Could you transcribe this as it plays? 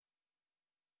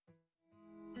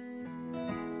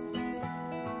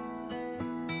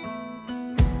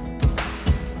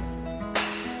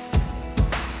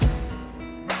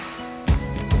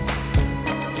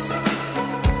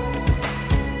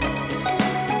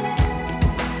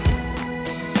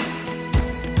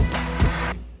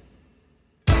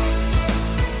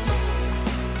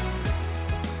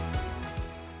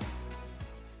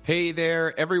Hey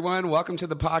there, everyone. Welcome to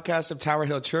the podcast of Tower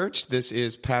Hill Church. This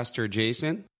is Pastor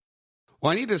Jason.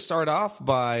 Well, I need to start off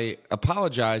by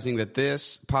apologizing that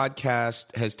this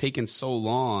podcast has taken so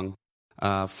long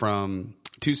from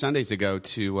 2 Sundays ago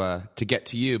to get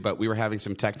to you, but we were having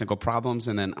some technical problems,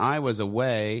 and then I was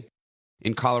away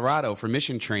in Colorado for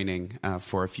mission training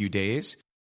for a few days.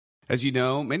 As you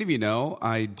know, many of you know,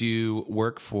 I do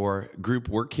work for Group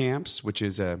Work Camps, which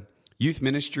is a youth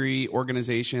ministry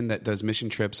organization that does mission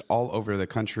trips all over the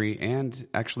country, and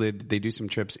actually they do some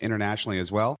trips internationally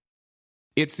as well.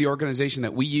 It's the organization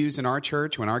that we use in our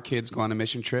church when our kids go on a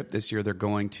mission trip. This year they're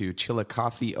going to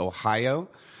Chillicothe, Ohio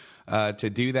to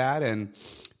do that. And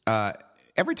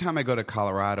every time I go to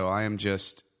Colorado, I am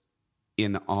just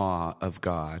in awe of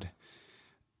God.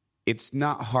 It's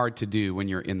not hard to do when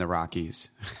you're in the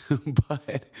Rockies,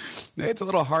 but it's a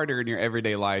little harder in your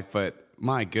everyday life. But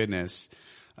my goodness,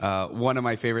 one of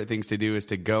my favorite things to do is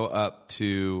to go up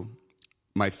to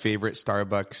my favorite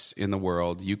Starbucks in the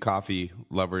world. You coffee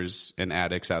lovers and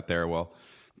addicts out there will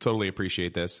totally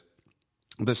appreciate this.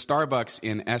 The Starbucks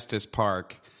in Estes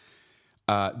Park,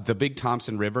 the Big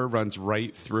Thompson River runs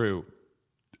right through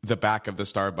the back of the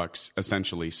Starbucks,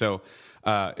 essentially. So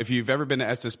if you've ever been to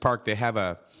Estes Park, they have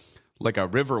a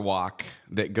river walk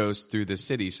that goes through the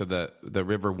city. So the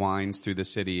river winds through the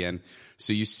city. And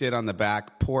so you sit on the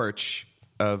back porch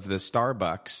of the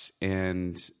Starbucks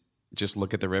and just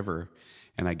look at the river.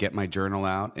 And I get my journal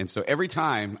out. And so every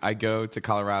time I go to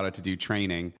Colorado to do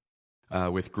training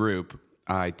with Group,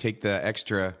 I take the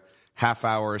extra half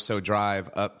hour or so drive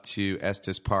up to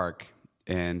Estes Park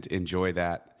and enjoy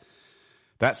that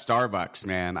Starbucks,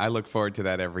 man. I look forward to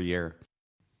that every year.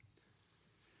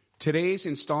 Today's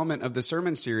installment of the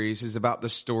sermon series is about the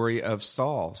story of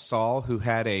Saul. Saul, who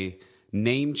had a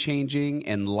name-changing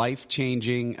and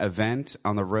life-changing event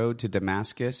on the road to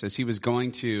Damascus as he was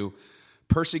going to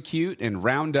persecute and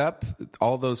round up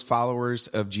all those followers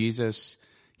of Jesus.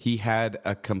 He had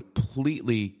a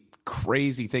completely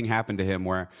crazy thing happen to him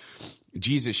where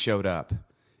Jesus showed up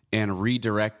and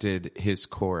redirected his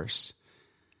course.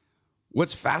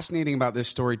 What's fascinating about this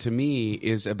story to me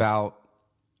is about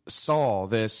Saul,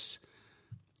 this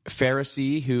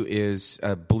Pharisee who is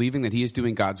believing that he is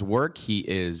doing God's work. He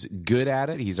is good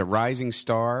at it. He's a rising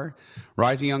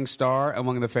young star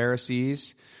among the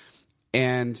Pharisees.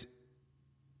 And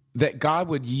that God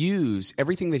would use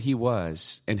everything that he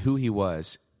was and who he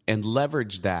was and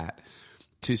leverage that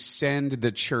to send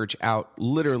the church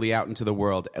literally out into the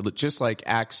world, just like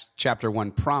Acts chapter 1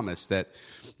 promised that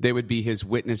they would be his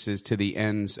witnesses to the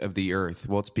ends of the earth.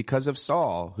 Well, it's because of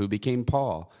Saul, who became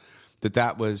Paul,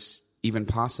 that was even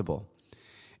possible.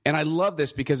 And I love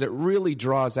this because it really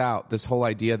draws out this whole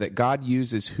idea that God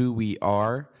uses who we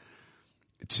are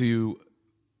to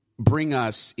bring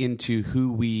us into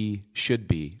who we should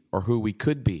be or who we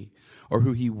could be or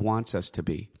who he wants us to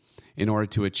be in order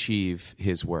to achieve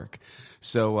his work.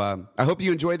 So I hope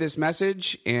you enjoy this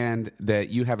message and that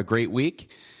you have a great week,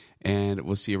 and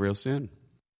we'll see you real soon.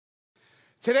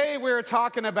 Today we're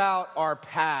talking about our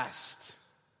past.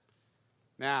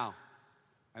 Now,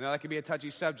 I know that can be a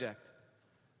touchy subject,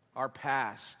 our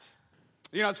past.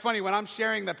 You know, it's funny, when I'm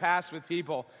sharing the past with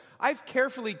people, I've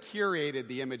carefully curated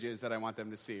the images that I want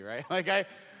them to see, right? Like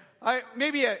I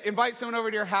maybe invite someone over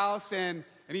to your house and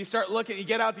you start looking, you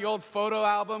get out the old photo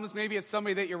albums, maybe it's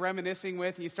somebody that you're reminiscing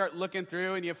with, and you start looking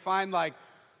through and you find like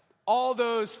all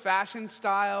those fashion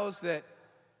styles that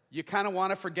you kind of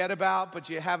want to forget about, but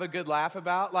you have a good laugh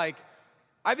about. Like,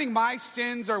 I think my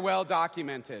sins are well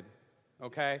documented,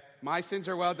 okay? My sins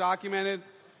are well documented.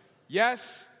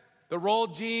 Yes, the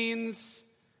rolled jeans,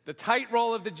 the tight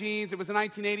roll of the jeans. It was the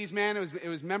 1980s, man. It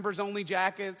was members-only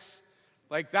jackets.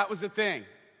 Like, that was the thing.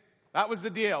 That was the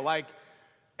deal. Like,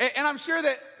 and I'm sure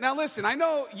that, now listen, I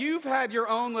know you've had your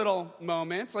own little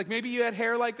moments. Like, maybe you had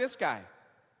hair like this guy.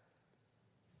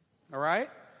 All right?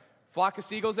 Flock of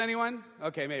seagulls, anyone?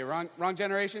 Okay, maybe wrong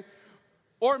generation.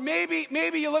 Or maybe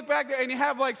you look back there and you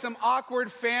have like some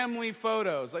awkward family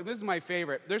photos. Like, this is my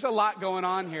favorite. There's a lot going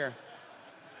on here.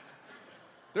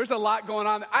 There's a lot going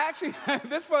on.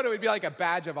 This photo would be like a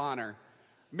badge of honor.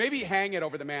 Maybe hang it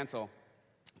over the mantle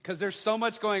because there's so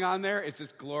much going on there. It's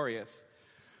just glorious.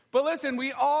 But listen,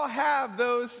 we all have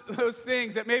those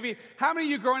things that maybe, how many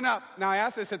of you growing up, now I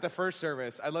asked this at the first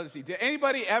service, I'd love to see, did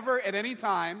anybody ever at any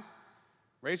time,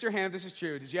 raise your hand if this is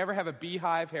true, did you ever have a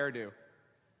beehive hairdo?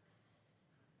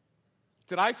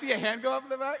 Did I see a hand go up in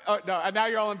the back? Oh, no, now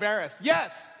you're all embarrassed.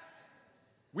 Yes!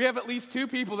 We have at least 2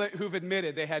 people who've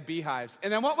admitted they had beehives.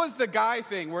 And then what was the guy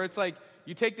thing where it's like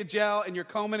you take the gel and you're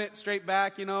combing it straight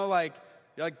back, you know, like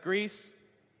you're like grease?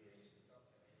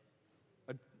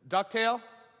 A ducktail?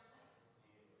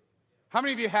 How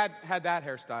many of you had that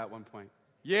hairstyle at one point?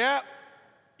 Yep.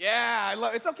 Yeah, I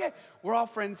love it. It's okay. We're all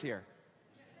friends here.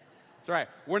 That's right.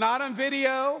 We're not on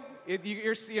video.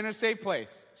 You're in a safe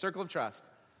place. Circle of trust.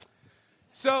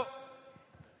 So,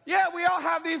 yeah, we all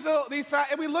have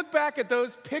and we look back at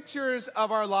those pictures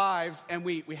of our lives and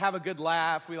we have a good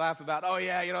laugh. We laugh about, oh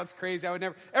yeah, it's crazy. I would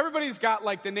never. Everybody's got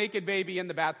like the naked baby in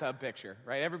the bathtub picture,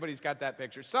 right? Everybody's got that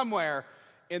picture somewhere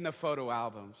in the photo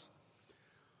albums.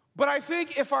 But I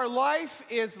think if our life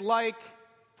is like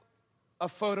a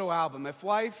photo album, if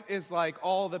life is like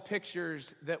all the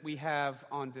pictures that we have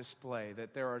on display,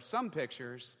 that there are some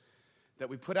pictures that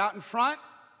we put out in front,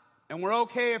 and we're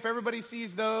okay if everybody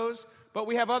sees those, but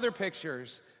we have other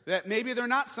pictures that maybe they're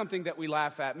not something that we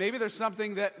laugh at. Maybe there's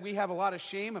something that we have a lot of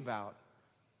shame about,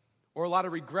 or a lot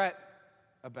of regret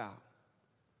about,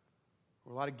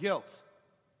 or a lot of guilt.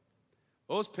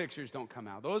 Those pictures don't come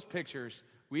out. Those pictures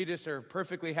we just are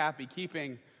perfectly happy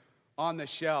keeping on the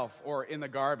shelf or in the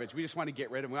garbage. We just want to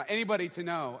get rid of them. We want anybody to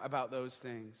know about those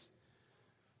things.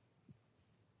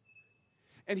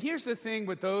 And here's the thing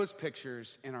with those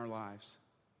pictures in our lives,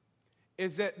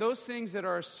 is that those things that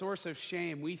are a source of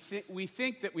shame, we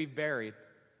think that we've buried,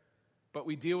 but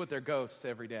we deal with their ghosts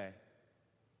every day.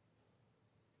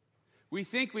 We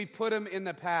think we put them in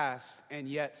the past, and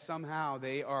yet somehow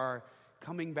they are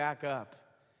coming back up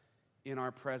in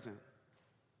our present.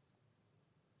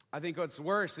 I think what's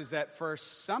worse is that for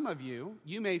some of you,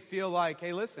 you may feel like,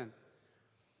 hey, listen,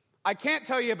 I can't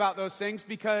tell you about those things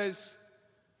because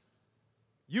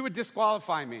you would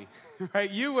disqualify me, right?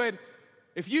 You would,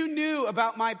 if you knew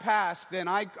about my past, then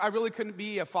I really couldn't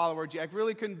be a follower of Jesus. I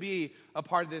really couldn't be a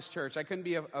part of this church. I couldn't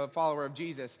be a follower of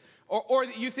Jesus. Or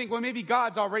you think, well, maybe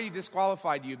God's already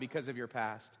disqualified you because of your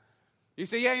past. You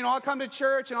say, yeah, I'll come to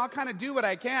church and I'll kind of do what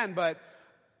I can, but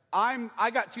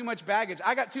I got too much baggage.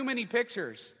 I got too many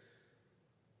pictures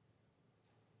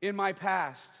in my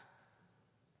past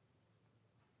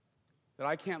that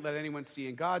I can't let anyone see,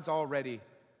 and God's already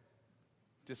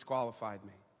disqualified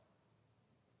me.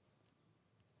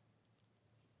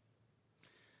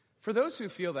 For those who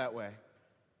feel that way,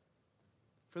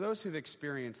 for those who've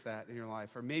experienced that in your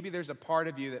life, or maybe there's a part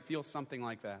of you that feels something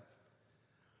like that,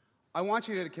 I want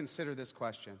you to consider this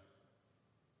question.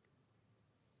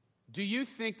 Do you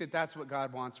think that that's what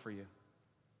God wants for you?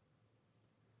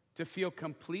 To feel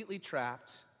completely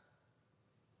trapped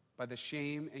by the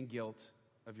shame and guilt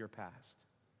of your past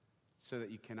so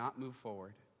that you cannot move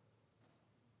forward?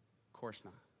 Of course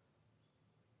not.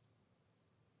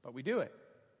 But we do it.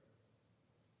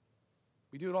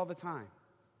 We do it all the time.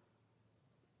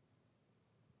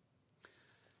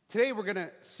 Today we're going to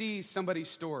see somebody's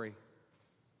story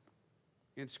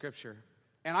in Scripture.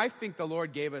 And I think the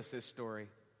Lord gave us this story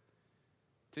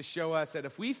to show us that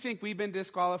if we think we've been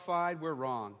disqualified, we're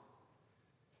wrong.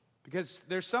 Because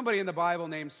there's somebody in the Bible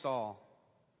named Saul.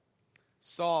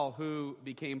 Saul, who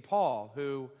became Paul,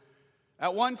 who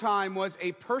at one time was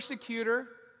a persecutor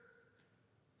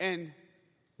and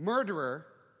murderer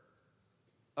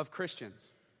of Christians.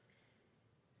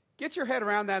 Get your head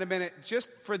around that a minute just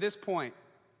for this point.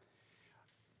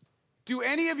 Do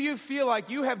any of you feel like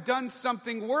you have done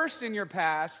something worse in your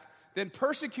past than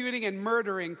persecuting and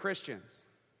murdering Christians?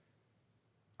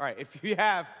 All right, if you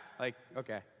have,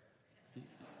 okay.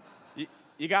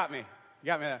 You got me. You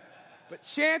got me there. But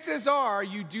chances are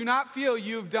you do not feel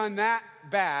you've done that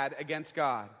bad against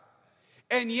God.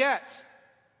 And yet,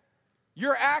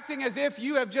 you're acting as if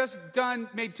you have just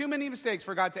made too many mistakes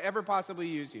for God to ever possibly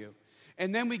use you.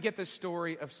 And then we get the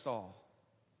story of Saul.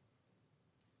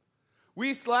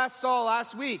 We saw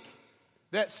last week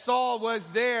that Saul was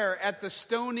there at the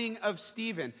stoning of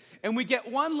Stephen. And we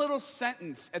get one little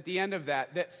sentence at the end of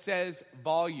that says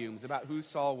volumes about who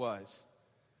Saul was.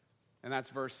 And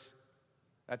that's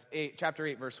chapter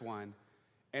 8, verse 1.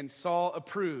 And Saul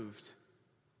approved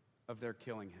of their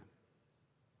killing him.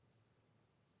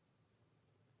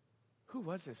 Who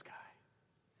was this guy?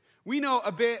 We know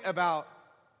a bit about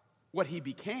what he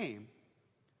became,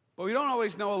 but we don't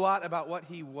always know a lot about what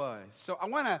he was. So I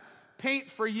want to paint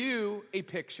for you a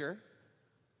picture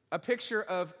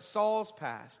of Saul's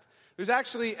past. There's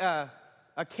actually a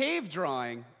cave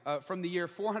drawing from the year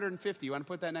 450. You want to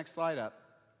put that next slide up?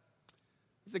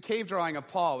 It's a cave drawing of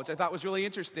Paul, which I thought was really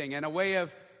interesting, and a way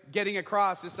of getting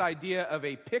across this idea of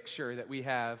a picture that we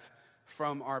have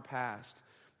from our past.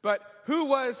 But who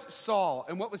was Saul,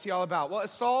 and what was he all about? Well,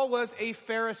 Saul was a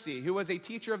Pharisee who was a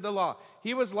teacher of the law.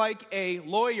 He was like a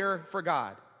lawyer for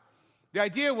God. The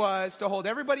idea was to hold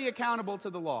everybody accountable to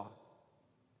the law.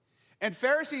 And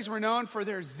Pharisees were known for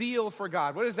their zeal for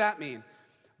God. What does that mean?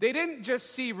 They didn't just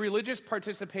see religious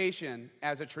participation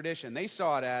as a tradition. They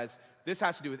saw it as this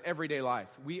has to do with everyday life.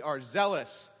 We are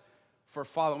zealous for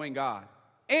following God.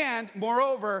 And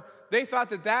moreover, they thought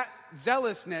that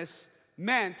zealousness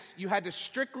meant you had to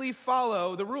strictly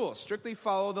follow the rules, strictly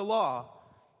follow the law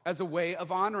as a way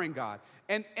of honoring God.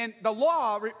 And the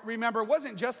law, remember,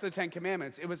 wasn't just the Ten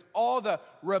Commandments. It was all the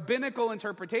rabbinical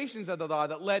interpretations of the law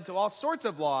that led to all sorts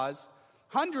of laws,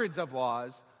 hundreds of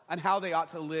laws, on how they ought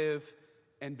to live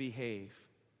and behave.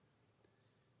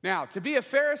 Now, to be a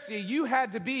Pharisee, you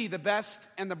had to be the best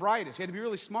and the brightest. You had to be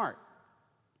really smart.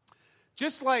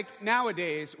 Just like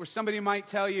nowadays, where somebody might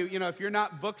tell you, if you're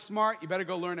not book smart, you better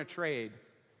go learn a trade,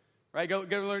 right? Go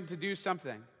learn to do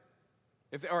something.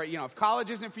 If college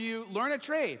isn't for you, learn a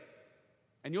trade,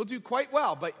 and you'll do quite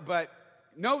well. But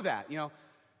know that,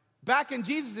 back in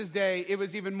Jesus' day, it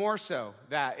was even more so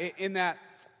that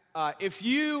if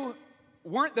you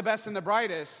weren't the best and the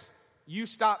brightest, you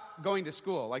stopped going to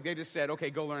school. Like they just said, okay,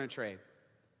 go learn a trade.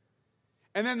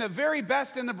 And then the very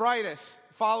best and the brightest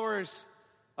followers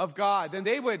of God, then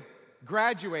they would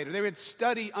graduate or they would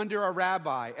study under a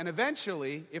rabbi. And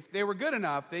eventually, if they were good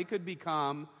enough, they could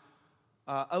become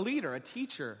a leader, a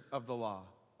teacher of the law,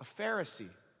 a Pharisee,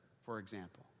 for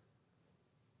example.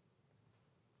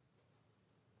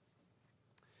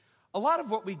 A lot of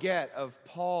what we get of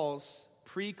Paul's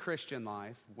pre-Christian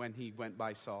life when he went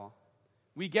by Saul,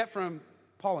 we get from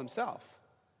Paul himself,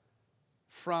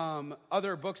 from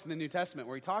other books in the New Testament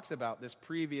where he talks about this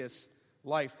previous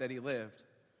life that he lived.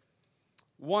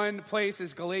 One place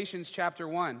is Galatians chapter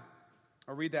 1.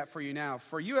 I'll read that for you now.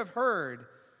 For you have heard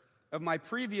of my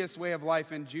previous way of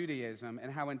life in Judaism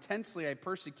and how intensely I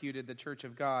persecuted the church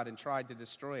of God and tried to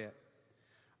destroy it.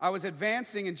 I was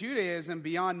advancing in Judaism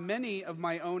beyond many of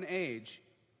my own age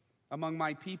among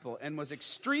my people and was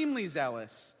extremely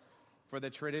zealous for the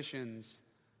traditions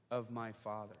of my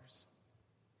fathers.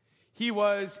 He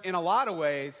was, in a lot of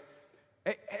ways,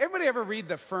 everybody ever read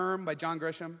The Firm by John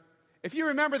Grisham? If you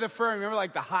remember The Firm, remember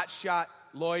like the hotshot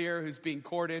lawyer who's being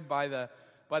courted by the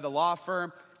law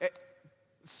firm?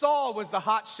 Saul was the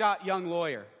hotshot young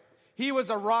lawyer. He was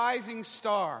a rising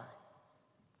star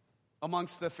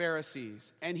amongst the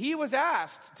Pharisees. And he was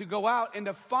asked to go out and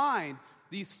to find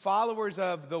these followers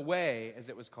of the way, as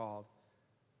it was called.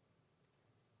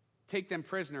 Take them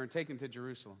prisoner and take them to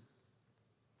Jerusalem.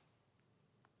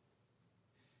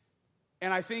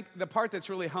 And I think the part that's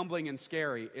really humbling and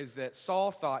scary is that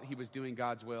Saul thought he was doing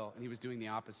God's will, and he was doing the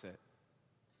opposite.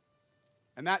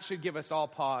 And that should give us all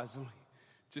pause,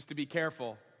 just to be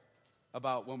careful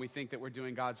about when we think that we're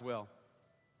doing God's will.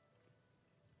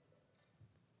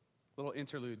 Little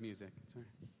interlude music.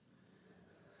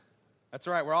 That's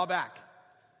all right, we're all back.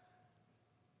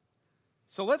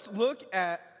 So let's look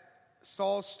at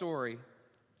Saul's story.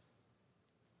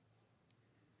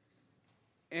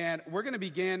 And we're going to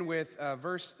begin with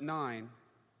verse 9,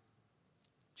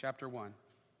 chapter 1.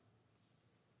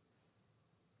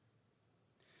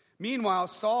 Meanwhile,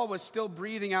 Saul was still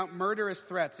breathing out murderous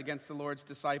threats against the Lord's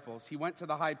disciples. He went to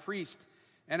the high priest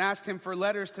and asked him for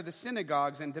letters to the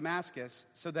synagogues in Damascus,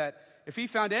 so that if he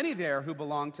found any there who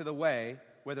belonged to the way,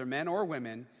 whether men or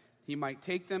women, he might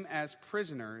take them as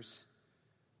prisoners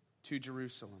to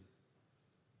Jerusalem.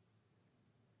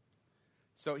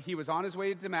 So he was on his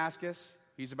way to Damascus.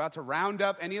 He's about to round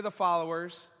up any of the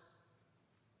followers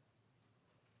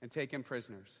and take them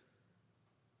prisoners.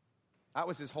 That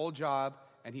was his whole job,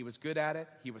 and he was good at it.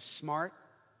 He was smart.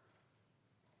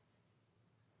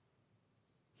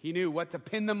 He knew what to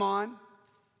pin them on.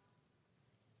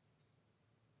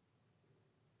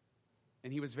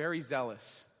 And he was very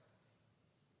zealous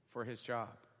for his job.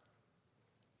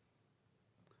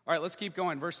 All right, let's keep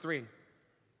going. Verse 3.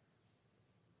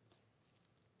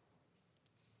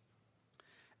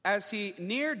 As he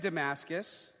neared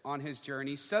Damascus on his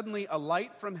journey, suddenly a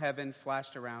light from heaven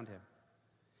flashed around him.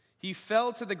 He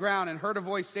fell to the ground and heard a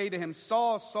voice say to him,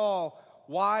 Saul, Saul,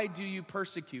 why do you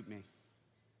persecute me?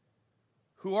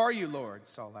 Who are you, Lord?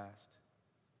 Saul asked.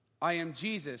 I am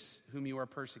Jesus, whom you are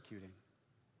persecuting.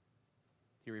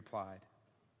 He replied,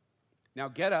 now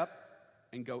get up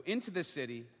and go into the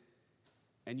city,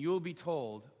 and you will be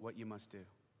told what you must do.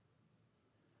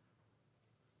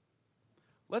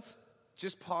 Let's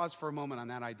just pause for a moment on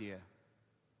that idea.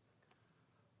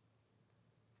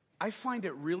 I find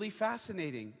it really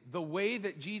fascinating the way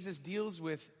that Jesus deals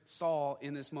with Saul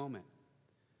in this moment.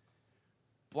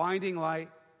 Blinding light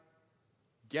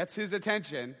gets his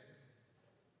attention.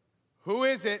 Who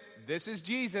is it? This is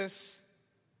Jesus,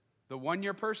 the one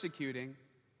you're persecuting.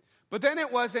 But then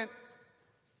it wasn't,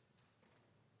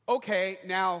 okay,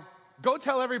 now go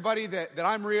tell everybody that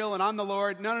I'm real and I'm the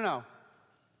Lord. No.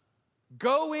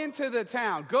 Go into the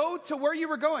town. Go to where you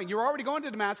were going. You were already going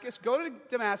to Damascus. Go to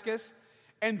Damascus,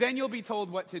 and then you'll be told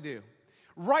what to do.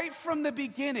 Right from the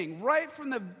beginning, right from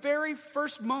the very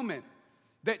first moment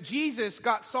that Jesus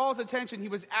got Saul's attention, he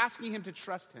was asking him to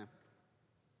trust him.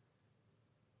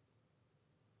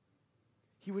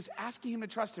 He was asking him to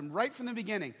trust him right from the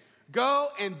beginning. Go,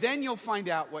 and then you'll find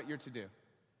out what you're to do.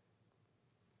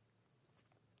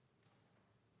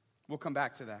 We'll come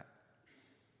back to that.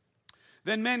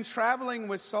 Then men traveling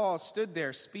with Saul stood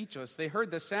there speechless. They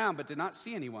heard the sound but did not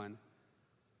see anyone.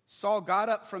 Saul got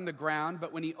up from the ground,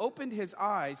 but when he opened his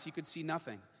eyes, he could see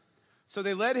nothing. So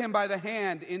they led him by the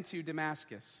hand into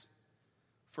Damascus.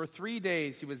 For 3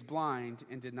 days he was blind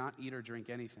and did not eat or drink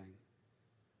anything.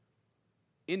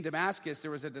 In Damascus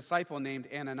there was a disciple named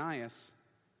Ananias.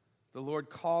 The Lord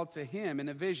called to him in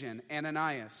a vision,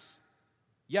 Ananias.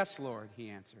 Yes, Lord, he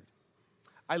answered.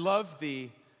 I love the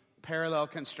parallel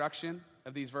construction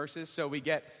of these verses. So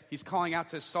he's calling out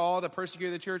to Saul, the persecutor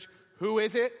of the church. Who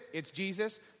is it? It's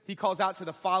Jesus. He calls out to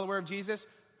the follower of Jesus.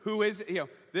 Who is it?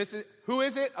 Who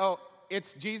is it? Oh,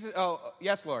 it's Jesus. Oh,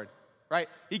 yes, Lord. Right?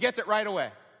 He gets it right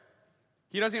away.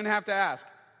 He doesn't even have to ask.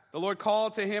 The Lord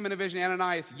called to him in a vision,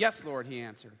 Ananias. Yes, Lord, he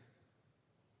answered.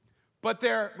 But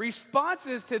their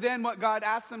responses to then what God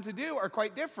asked them to do are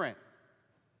quite different.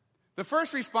 The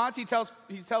first response, he tells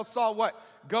Saul what?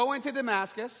 Go into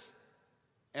Damascus,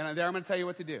 and there I'm going to tell you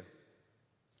what to do.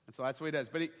 And so that's what he does.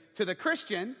 But to the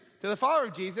Christian, to the follower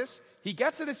of Jesus, he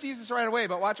gets it as Jesus right away,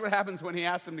 but watch what happens when he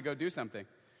asks him to go do something.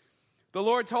 The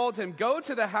Lord told him, go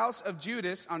to the house of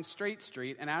Judas on Straight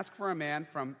Street and ask for a man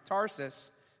from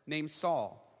Tarsus named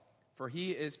Saul, for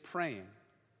he is praying.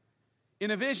 In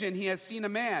a vision, he has seen a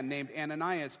man named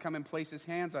Ananias come and place his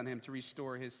hands on him to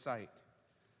restore his sight.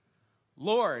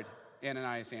 Lord,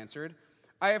 Ananias answered,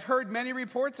 I have heard many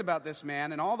reports about this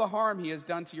man and all the harm he has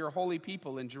done to your holy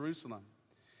people in Jerusalem.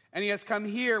 And he has come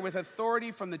here with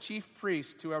authority from the chief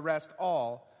priest to arrest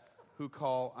all who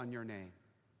call on your name.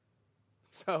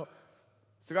 So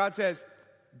God says,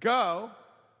 go.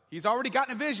 He's already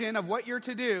gotten a vision of what you're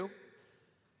to do.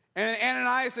 And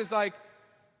Ananias is like,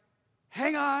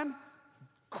 hang on,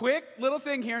 quick little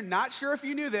thing here. Not sure if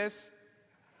you knew this.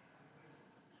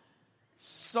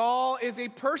 Saul is a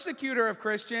persecutor of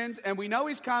Christians, and we know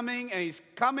he's coming, and he's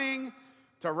coming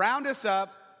to round us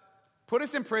up, put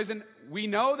us in prison. We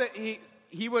know that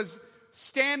he was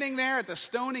standing there at the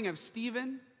stoning of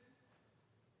Stephen,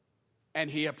 and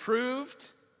he approved.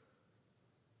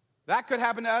 That could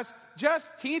happen to us. Just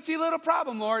teensy little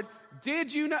problem, Lord.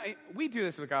 Did you know? We do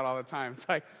this with God all the time. It's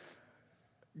like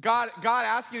God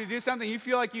asks you to do something, you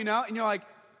feel like you know, and you're like,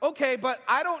 okay, but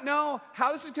I don't know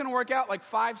how this is going to work out like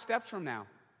 5 steps from now.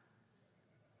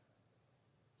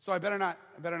 So I better not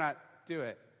do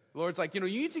it. The Lord's like, you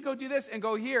need to go do this and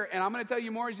go here, and I'm going to tell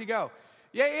you more as you go.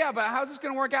 Yeah, but how's this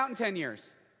going to work out in 10 years?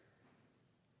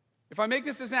 If I make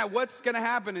this now, what's going to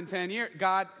happen in 10 years?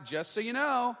 God, just so you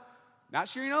know, not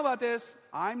sure you know about this,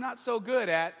 I'm not so good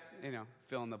at,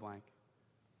 fill in the blank.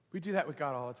 We do that with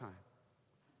God all the time.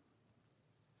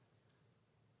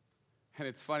 And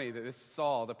it's funny that this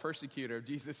Saul, the persecutor of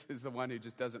Jesus, is the one who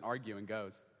just doesn't argue and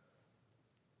goes.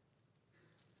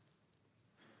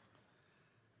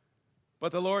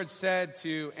 But the Lord said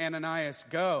to Ananias,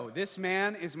 go, this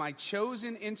man is my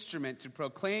chosen instrument to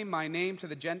proclaim my name to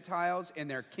the Gentiles and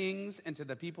their kings and to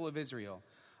the people of Israel.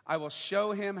 I will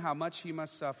show him how much he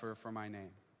must suffer for my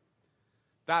name.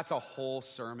 That's a whole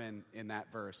sermon in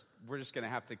that verse. We're just going to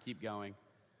have to keep going.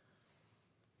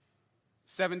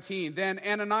 17, then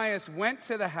Ananias went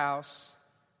to the house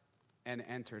and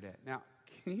entered it. Now,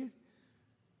 can you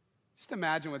just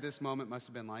imagine what this moment must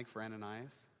have been like for Ananias?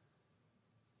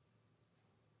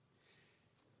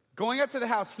 Going up to the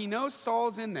house, he knows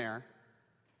Saul's in there.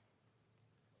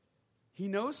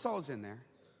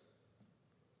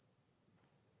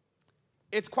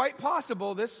 It's quite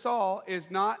possible this Saul is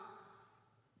not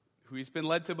who he's been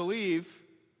led to believe,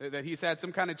 that he's had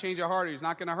some kind of change of heart, or he's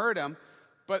not going to hurt him.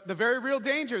 But the very real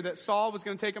danger that Saul was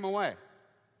going to take him away.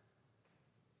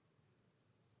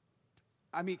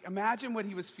 I mean, imagine what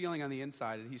he was feeling on the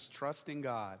inside, and he's trusting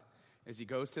God as he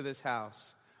goes to this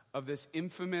house of this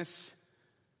infamous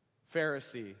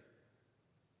Pharisee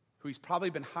who he's probably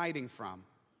been hiding from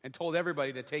and told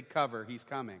everybody to take cover, he's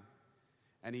coming.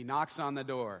 And he knocks on the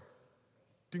door.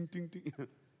 Ding, ding, ding.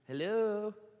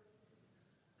 Hello?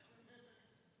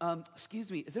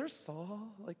 Excuse me, is there a Saul,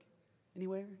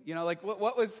 anywhere?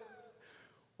 What was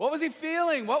he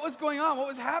feeling? What was going on? What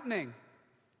was happening?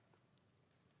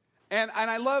 And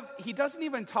I love, he doesn't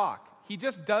even talk. He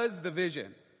just does the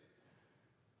vision.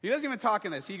 He doesn't even talk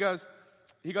in this. He goes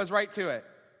right to it.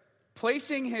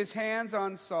 Placing his hands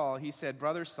on Saul, he said,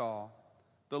 "Brother Saul,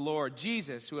 the Lord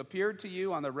Jesus, who appeared to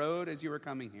you on the road as you were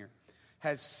coming here,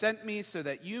 has sent me so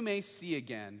that you may see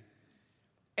again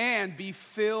and be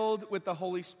filled with the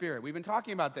Holy Spirit." We've been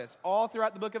talking about this all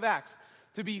throughout the book of Acts.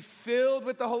 To be filled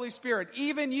with the Holy Spirit,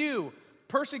 even you,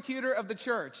 persecutor of the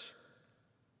church.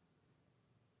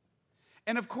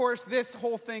 And of course, this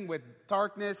whole thing with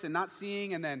darkness and not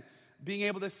seeing and then being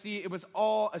able to see, it was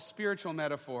all a spiritual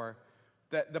metaphor.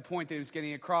 That the point that he was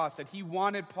getting across, that he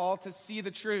wanted Paul to see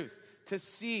the truth, to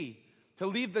see, to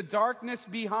leave the darkness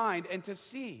behind and to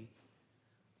see,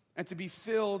 and to be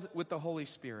filled with the Holy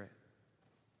Spirit.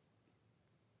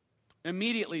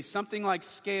 Immediately, something like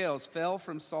scales fell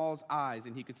from Saul's eyes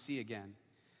and he could see again.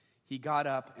 He got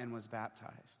up and was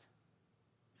baptized.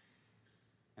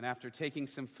 And after taking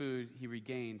some food, he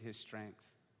regained his strength.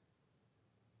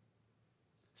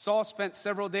 Saul spent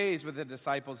several days with the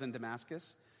disciples in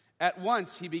Damascus. At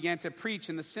once he began to preach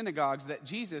in the synagogues that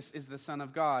Jesus is the Son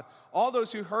of God. All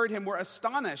those who heard him were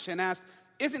astonished and asked,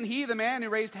 "Isn't he the man who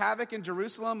raised havoc in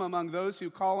Jerusalem among those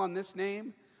who call on this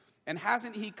name? And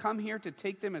hasn't he come here to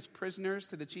take them as prisoners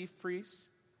to the chief priests?"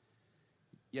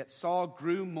 Yet Saul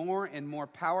grew more and more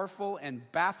powerful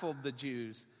and baffled the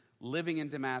Jews living in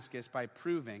Damascus by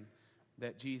proving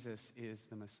that Jesus is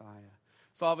the Messiah.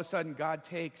 So all of a sudden, God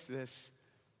takes this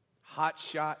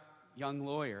hotshot young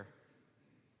lawyer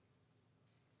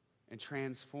and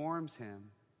transforms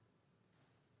him.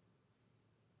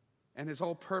 And his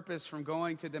whole purpose from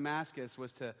going to Damascus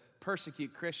was to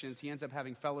persecute Christians. He ends up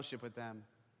having fellowship with them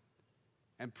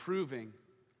and proving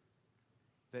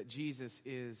that Jesus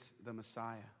is the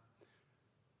Messiah.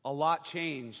 A lot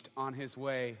changed on his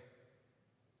way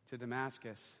to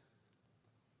Damascus.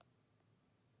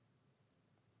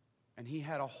 And he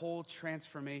had a whole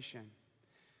transformation.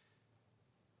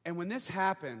 And when this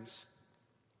happens,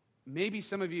 maybe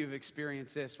some of you have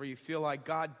experienced this, where you feel like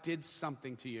God did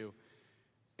something to you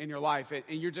in your life, and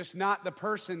you're just not the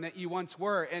person that you once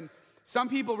were. And some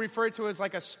people refer to it as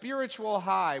like a spiritual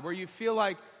high, where you feel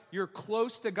like you're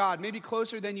close to God, maybe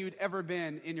closer than you'd ever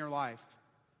been in your life.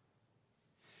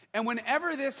 And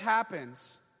whenever this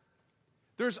happens,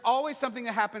 there's always something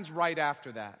that happens right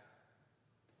after that.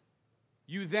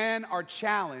 You then are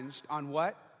challenged on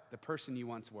what? The person you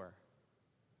once were.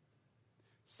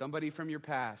 Somebody from your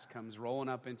past comes rolling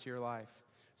up into your life.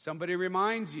 Somebody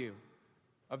reminds you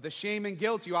of the shame and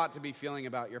guilt you ought to be feeling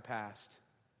about your past.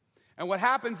 And what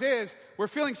happens is, we're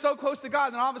feeling so close to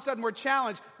God, and all of a sudden we're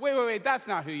challenged. Wait, that's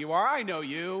not who you are. I know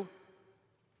you.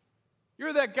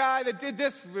 You're that guy that did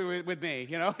this with me,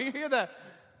 you know.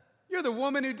 You're the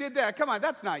woman who did that. Come on,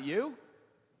 that's not you.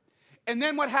 And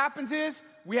then what happens is,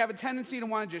 we have a tendency to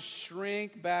want to just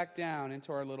shrink back down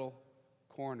into our little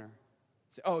corner.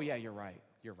 Say, "Oh yeah, you're right.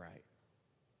 You're right.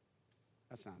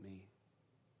 That's not me.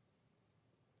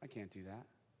 I can't do that.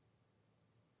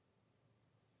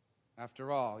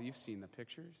 After all, you've seen the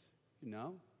pictures. You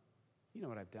know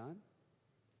what I've done."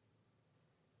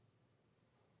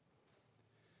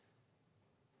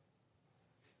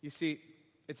 You see,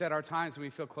 it's at our times when we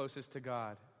feel closest to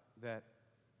God that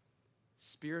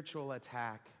spiritual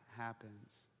attack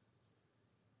happens.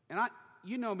 And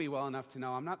you know me well enough to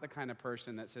know I'm not the kind of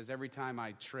person that says every time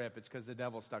I trip, it's because the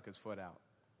devil stuck his foot out.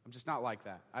 I'm just not like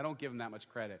that. I don't give him that much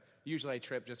credit. Usually I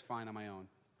trip just fine on my own.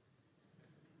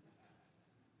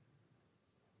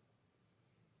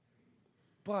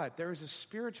 But there is a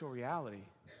spiritual reality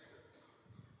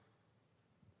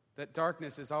that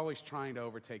darkness is always trying to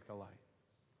overtake the light.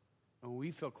 And when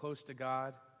we feel close to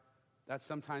God, that's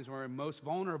sometimes when we're most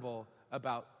vulnerable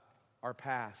about our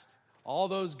past. All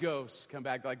those ghosts come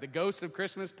back, like the ghosts of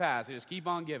Christmas past. They just keep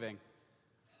on giving.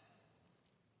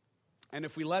 And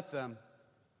if we let them,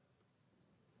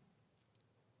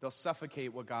 they'll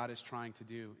suffocate what God is trying to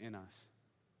do in us.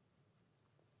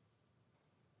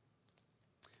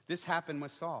 This happened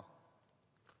with Saul.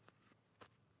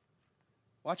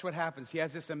 Watch what happens. He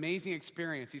has this amazing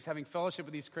experience. He's having fellowship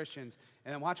with these Christians.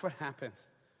 And then watch what happens.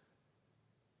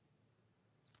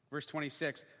 Verse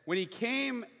 26. When he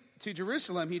came to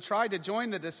Jerusalem, he tried to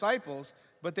join the disciples,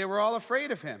 but they were all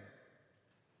afraid of him,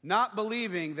 not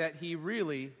believing that he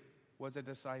really was a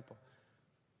disciple.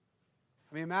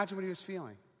 I mean, imagine what he was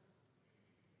feeling.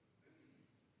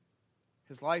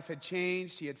 His life had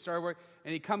changed. He had started work,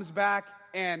 and he comes back,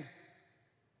 and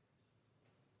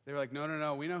they were like,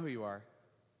 no, we know who you are.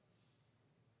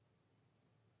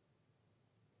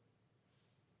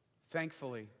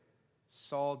 Thankfully,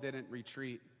 Saul didn't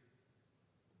retreat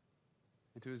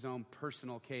into his own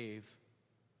personal cave,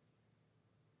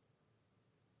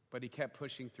 but he kept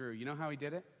pushing through. You know how he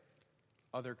did it?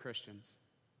 Other Christians.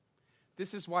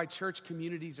 This is why church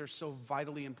communities are so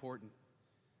vitally important.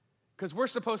 Because we're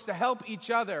supposed to help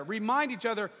each other, remind each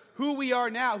other who we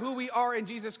are now, who we are in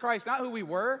Jesus Christ, not who we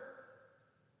were.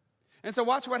 And so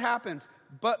watch what happens.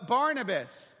 But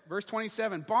Barnabas, verse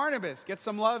 27, Barnabas gets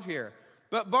some love here.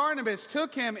 But Barnabas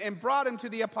took him and brought him to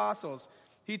the apostles.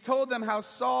 He told them how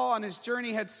Saul on his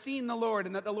journey had seen the Lord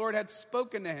and that the Lord had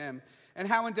spoken to him, and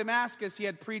how in Damascus he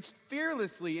had preached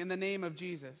fearlessly in the name of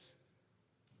Jesus.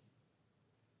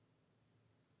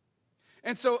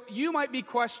 And so you might be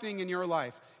questioning in your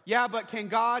life, yeah, but can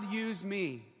God use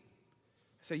me?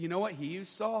 Say, you know what? He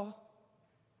used Saul.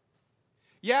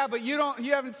 Yeah, but you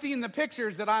haven't seen the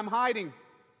pictures that I'm hiding.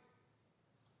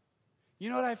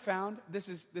 You know what I found? This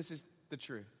is the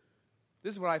truth.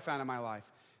 This is what I found in my life.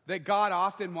 That God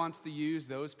often wants to use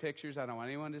those pictures I don't want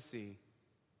anyone to see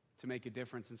to make a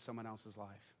difference in someone else's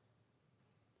life.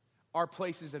 Our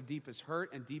places of deepest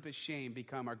hurt and deepest shame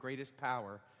become our greatest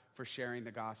power for sharing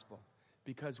the gospel,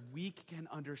 because we can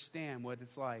understand what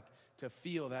it's like to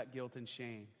feel that guilt and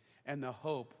shame and the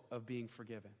hope of being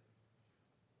forgiven.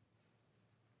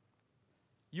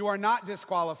 You are not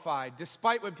disqualified.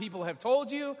 Despite what people have told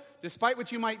you, despite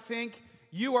what you might think,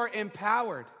 you are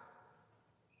empowered.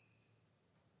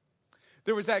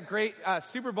 There was that great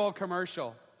Super Bowl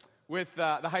commercial with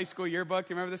the high school yearbook.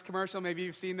 Do you remember this commercial? Maybe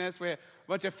you've seen this with a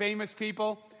bunch of famous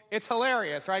people. It's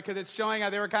hilarious, right? Because it's showing how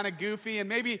they were kind of goofy, and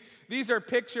maybe these are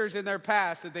pictures in their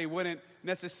past that they wouldn't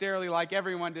necessarily like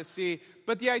everyone to see.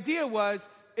 But the idea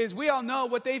is we all know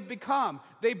what they've become.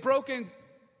 They've broken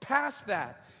past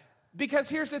that. Because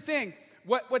here's the thing,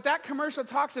 what that commercial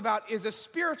talks about is a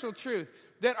spiritual truth,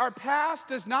 that our past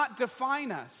does not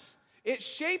define us. It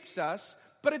shapes us,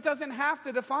 but it doesn't have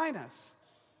to define us.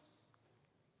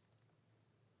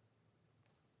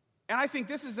 And I think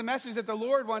this is the message that the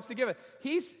Lord wants to give us.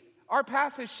 Our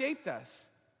past has shaped us.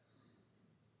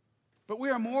 But we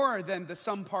are more than the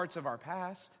sum parts of our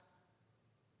past.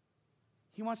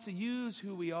 He wants to use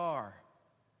who we are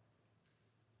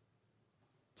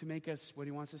to make us what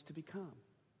he wants us to become.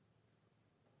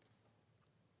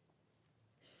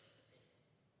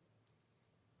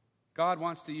 God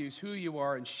wants to use who you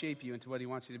are and shape you into what he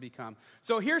wants you to become.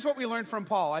 So here's what we learned from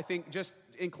Paul. I think just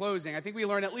in closing, I think we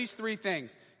learned at least three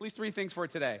things for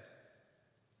today.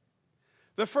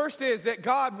 The first is that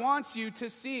God wants you to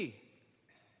see.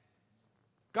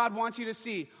 God wants you to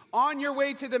see. On your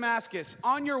way to Damascus,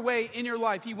 on your way in your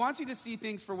life, he wants you to see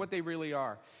things for what they really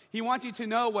are. He wants you to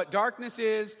know what darkness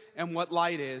is and what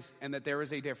light is, and that there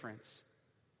is a difference.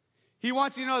 He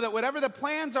wants you to know that whatever the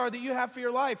plans are that you have for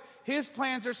your life, his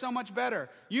plans are so much better.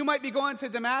 You might be going to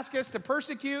Damascus to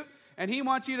persecute, and he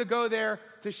wants you to go there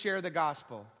to share the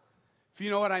gospel. If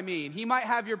you know what I mean. He might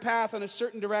have your path in a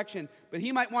certain direction, but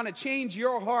he might want to change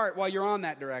your heart while you're on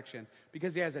that direction,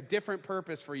 because he has a different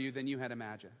purpose for you than you had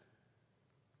imagined.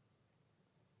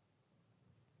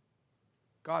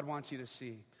 God wants you to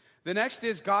see. The next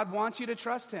is God wants you to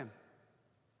trust him.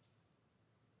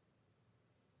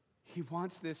 He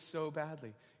wants this so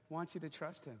badly. He wants you to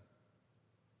trust him.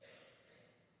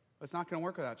 But it's not going to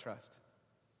work without trust.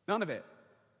 None of it,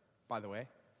 by the way.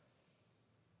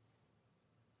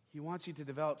 He wants you to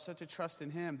develop such a trust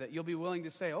in him that you'll be willing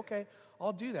to say, okay,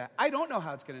 I'll do that. I don't know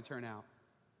how it's going to turn out,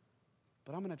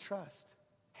 but I'm going to trust.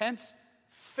 Hence,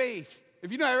 faith.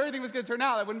 If you know how everything was going to turn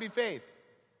out, that wouldn't be faith.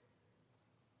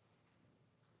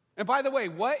 And by the way,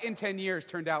 what in 10 years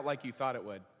turned out like you thought it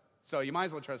would? So you might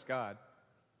as well trust God.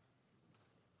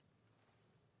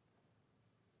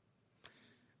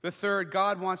 The third,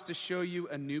 God wants to show you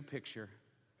a new picture.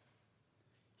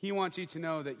 He wants you to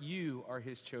know that you are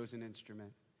his chosen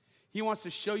instrument. He wants to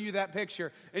show you that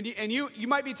picture. And you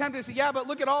might be tempted to say, yeah, but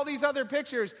look at all these other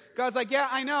pictures. God's like, yeah,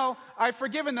 I know. I've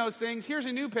forgiven those things. Here's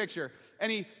a new picture.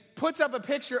 And he puts up a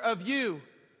picture of you.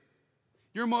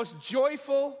 Your most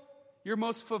joyful, your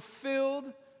most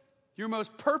fulfilled, your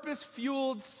most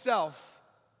purpose-fueled self.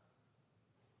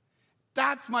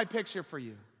 That's my picture for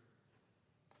you.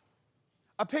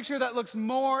 A picture that looks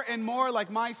more and more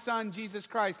like my son, Jesus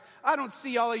Christ. I don't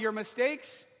see all of your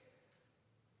mistakes.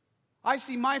 I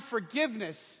see my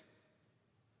forgiveness.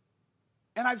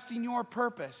 And I've seen your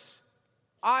purpose.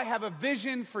 I have a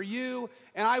vision for you,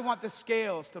 and I want the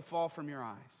scales to fall from your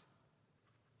eyes.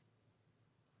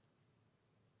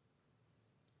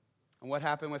 And what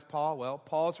happened with Paul? Well,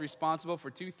 Paul's responsible for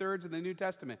 2/3 of the New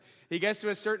Testament. He gets to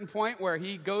a certain point where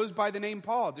he goes by the name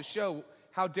Paul to show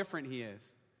how different he is.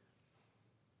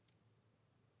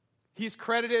 He's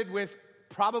credited with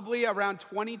probably around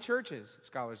 20 churches,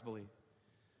 scholars believe.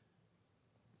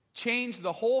 Changed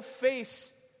the whole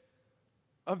face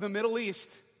of the Middle East.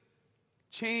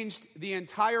 Changed the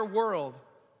entire world.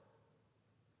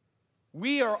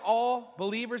 We are all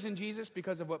believers in Jesus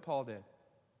because of what Paul did.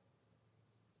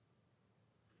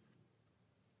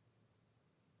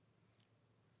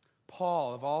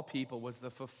 Paul, of all people, was the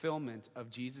fulfillment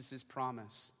of Jesus'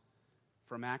 promise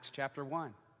from Acts chapter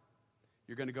 1.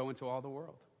 You're going to go into all the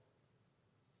world,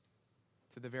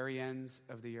 to the very ends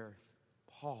of the earth.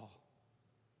 Paul,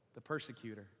 the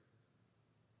persecutor,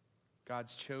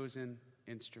 God's chosen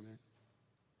instrument.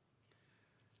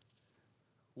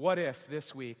 What if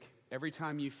this week, every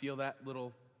time you feel that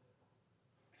little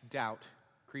doubt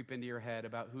creep into your head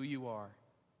about who you are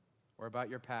or about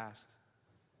your past,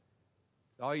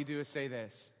 all you do is say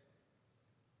this: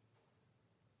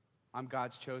 I'm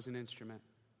God's chosen instrument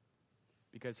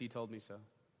because He told me so.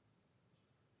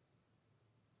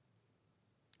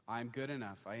 I'm good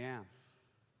enough. I am.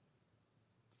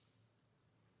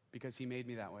 Because He made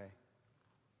me that way.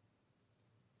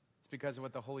 It's because of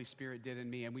what the Holy Spirit did in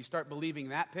me. And we start believing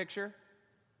that picture,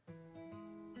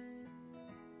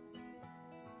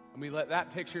 and we let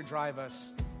that picture drive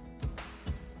us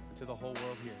until the whole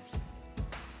world hears.